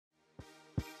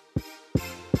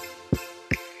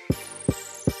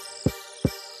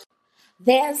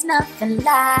There's nothing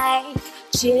like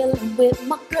chilling with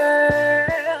my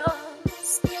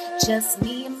girls. Just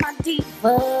me and my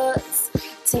divas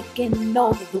taking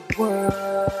over the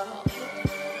world.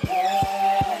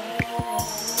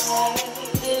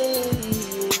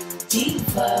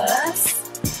 Divas.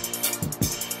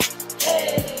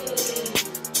 Hey,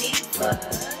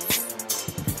 divas.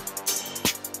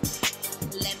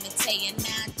 Let me tell you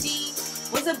now,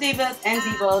 What's up, divas and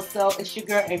divos? So it's your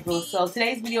girl April. So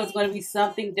today's video is going to be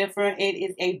something different. It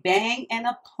is a bang and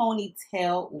a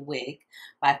ponytail wig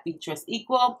by Freetress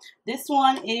Equal. This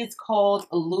one is called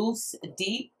Loose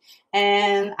Deep,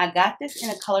 and I got this in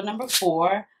a color number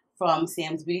 4 from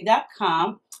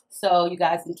samsbeauty.com. So you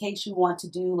guys, in case you want to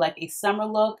do like a summer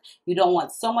look, you don't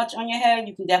want so much on your hair,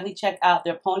 you can definitely check out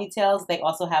their ponytails. They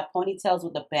also have ponytails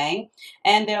with a bang,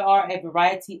 and there are a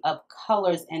variety of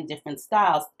colors and different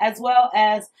styles, as well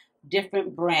as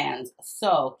different brands.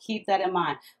 So keep that in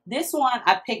mind. This one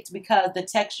I picked because the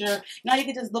texture, you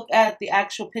can just look at the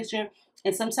actual picture,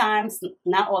 and sometimes,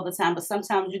 not all the time, but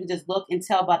sometimes you can just look and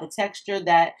tell by the texture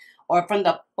that, or from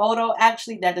the photo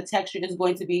actually, that the texture is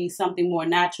going to be something more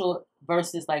natural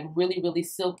versus like really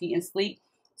silky and sleek.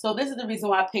 So this is the reason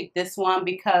why I picked this one,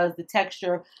 because the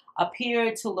texture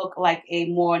appeared to look like a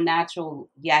more natural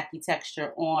yucky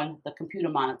texture on the computer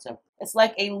monitor. It's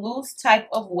like a loose type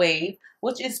of wave,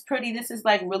 which is pretty. This is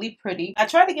like really pretty. I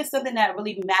tried to get something that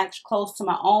really matched close to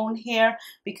my own hair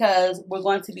because we're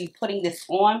going to be putting this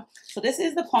on. So this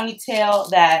is the ponytail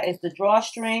that is the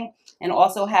drawstring, and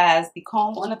also has the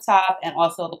comb on the top and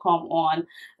also the comb on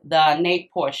the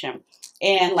nape portion.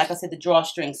 And like I said, the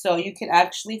drawstring. So you can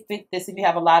actually fit this if you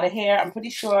have a lot of hair. I'm pretty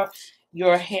sure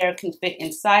your hair can fit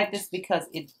inside this because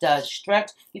it does stretch.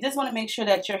 You just want to make sure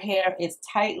that your hair is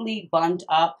tightly bunned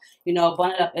up,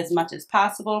 bun it up as much as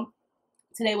possible.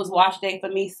 Today was wash day for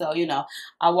me, so,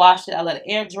 I washed it, I let it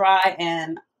air dry,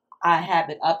 and I have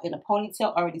it up in a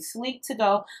ponytail, already sleek to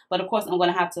go. But of course, I'm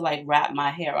going to have to like wrap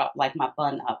my hair up, like my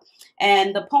bun up.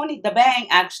 And the bang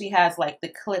actually has like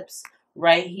the clips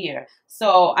right here.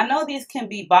 So I know these can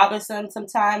be bothersome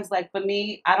sometimes. Like for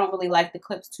me, I don't really like the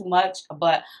clips too much,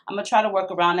 but I'm going to try to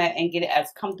work around that and get it as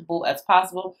comfortable as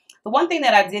possible. The one thing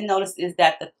that I did notice is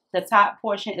that the top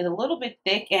portion is a little bit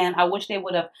thick, and I wish they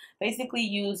would have basically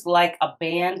used like a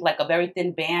band, like a very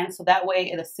thin band, so that way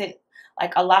it'll sit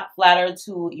like a lot flatter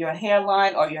to your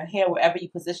hairline or your hair, wherever you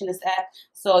position this at.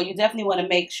 So you definitely want to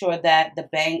make sure that the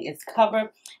bang is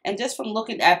covered. And just from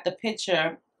looking at the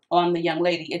picture on the young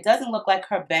lady, it doesn't look like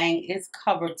her bang is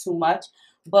covered too much,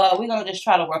 but we're going to just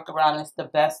try to work around this the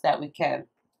best that we can.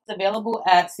 It's available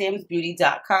at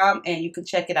samsbeauty.com, and you can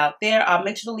check it out there. I'll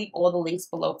make sure to leave all the links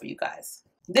below for you guys.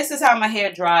 This is how my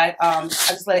hair dried. I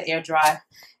just let it air dry,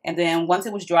 and then once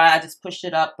it was dry, I just pushed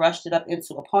it up, brushed it up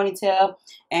into a ponytail,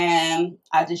 and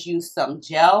I just used some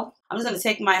gel. I'm just going to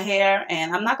take my hair,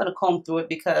 and I'm not going to comb through it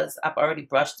because I've already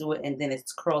brushed through it, and then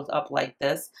it's curled up like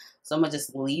this. So I'm going to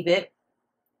just leave it.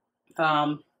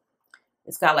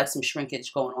 It's got like some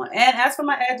shrinkage going on. And as for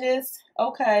my edges,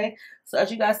 okay, so as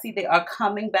you guys see, they are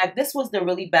coming back. This was the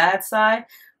really bad side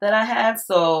that I had,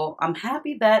 so I'm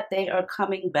happy that they are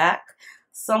coming back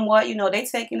somewhat. They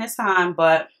taking their time,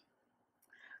 but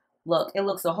look, it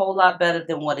looks a whole lot better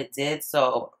than what it did,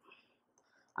 so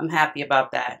I'm happy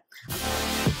about that.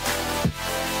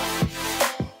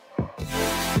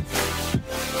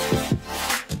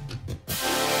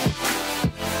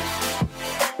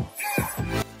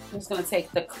 I'm just going to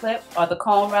take the clip, or the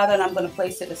comb rather, and I'm going to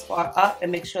place it as far up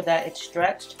and make sure that it's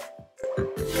stretched.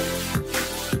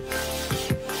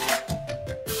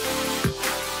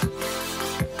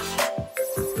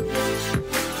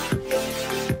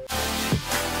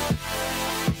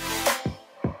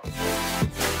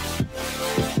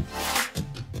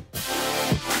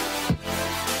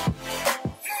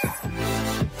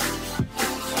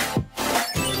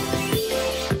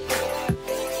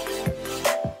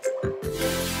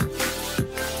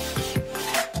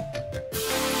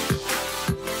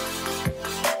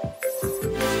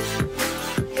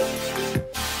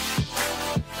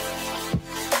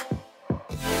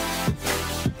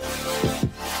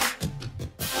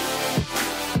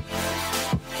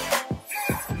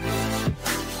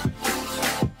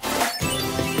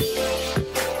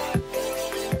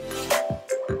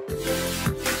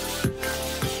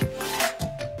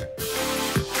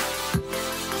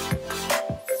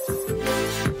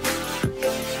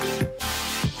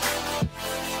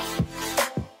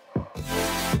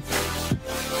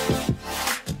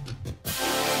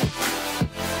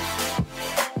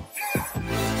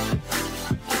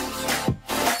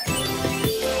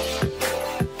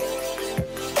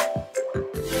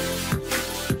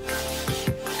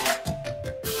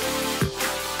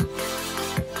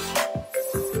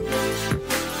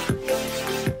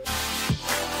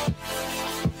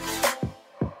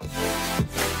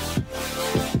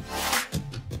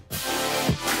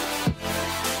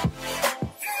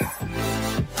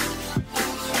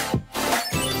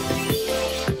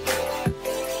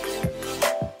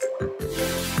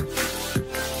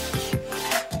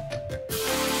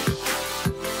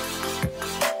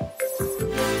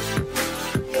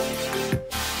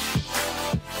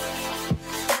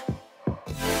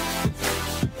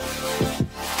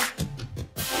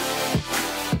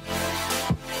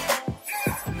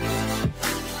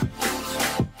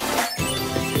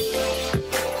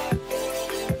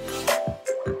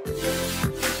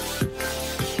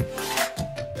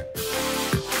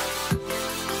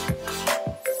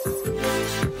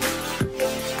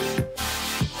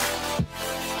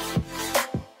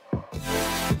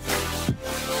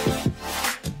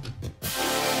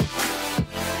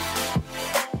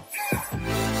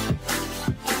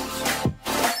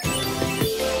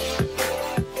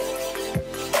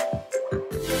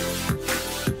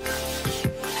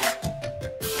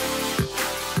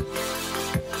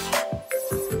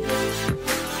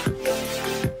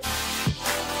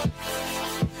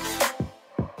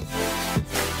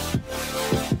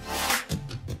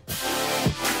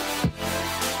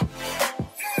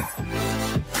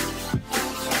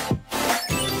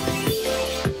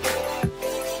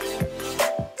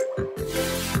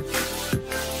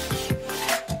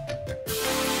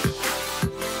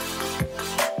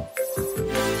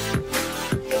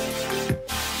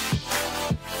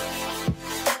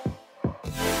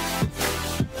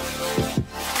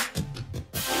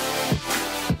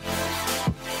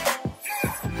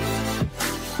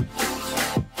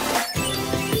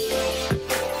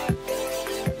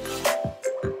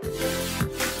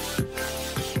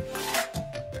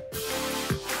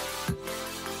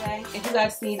 if you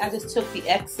guys seen, I just took the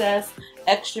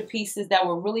extra pieces that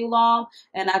were really long,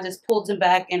 and I just pulled them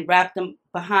back and wrapped them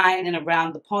behind and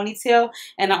around the ponytail.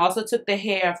 And I also took the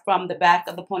hair from the back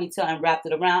of the ponytail and wrapped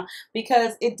it around,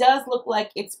 because it does look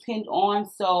like it's pinned on,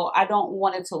 so I don't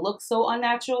want it to look so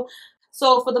unnatural.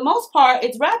 So for the most part,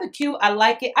 it's rather cute. I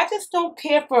like it. I just don't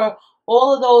care for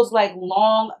all of those like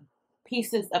long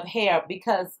pieces of hair,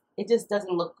 because it just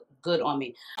doesn't look good on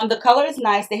me. The color is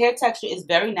nice. The hair texture is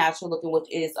very natural looking, which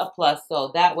is a plus. So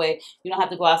that way you don't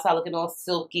have to go outside looking all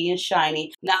silky and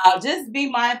shiny. Now just be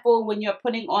mindful when you're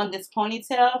putting on this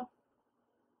ponytail.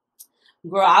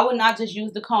 Girl, I would not just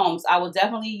use the combs. I would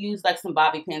definitely use like some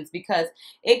bobby pins, because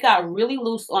it got really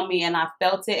loose on me and I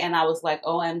felt it and I was like,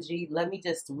 OMG, let me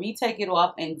just retake it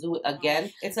off and do it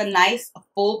again. It's a nice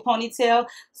full ponytail,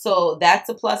 so that's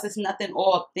a plus. It's nothing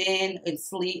all thin and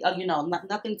sleek, you know,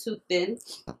 nothing too thin.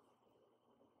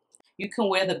 You can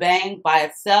wear the bang by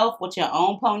itself with your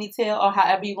own ponytail, or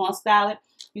however you want to style it.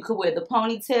 You could wear the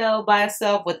ponytail by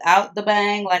itself without the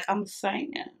bang, like I'm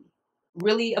saying.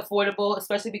 Really affordable,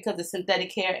 especially because it's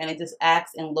synthetic hair and it just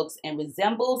acts and looks and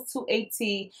resembles to a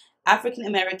T African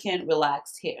American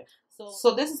relaxed hair.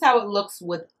 So this is how it looks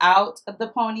without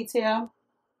the ponytail.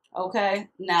 Okay,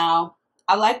 now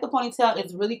I like the ponytail.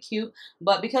 It's really cute,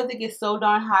 but because it gets so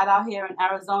darn hot out here in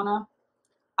Arizona,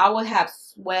 I would have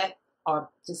sweat or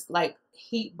just like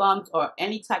heat bumps or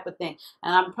any type of thing.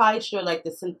 And I'm probably sure like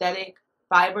the synthetic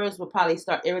fibers will probably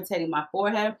start irritating my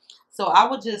forehead. So I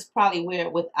would just probably wear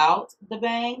it without the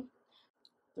bang.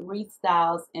 3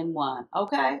 styles in one.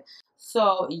 Okay.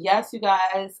 So yes, you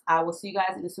guys, I will see you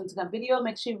guys in the soon to come video.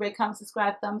 Make sure you rate, comment,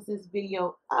 subscribe, thumbs this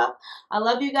video up. I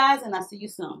love you guys, and I'll see you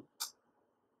soon.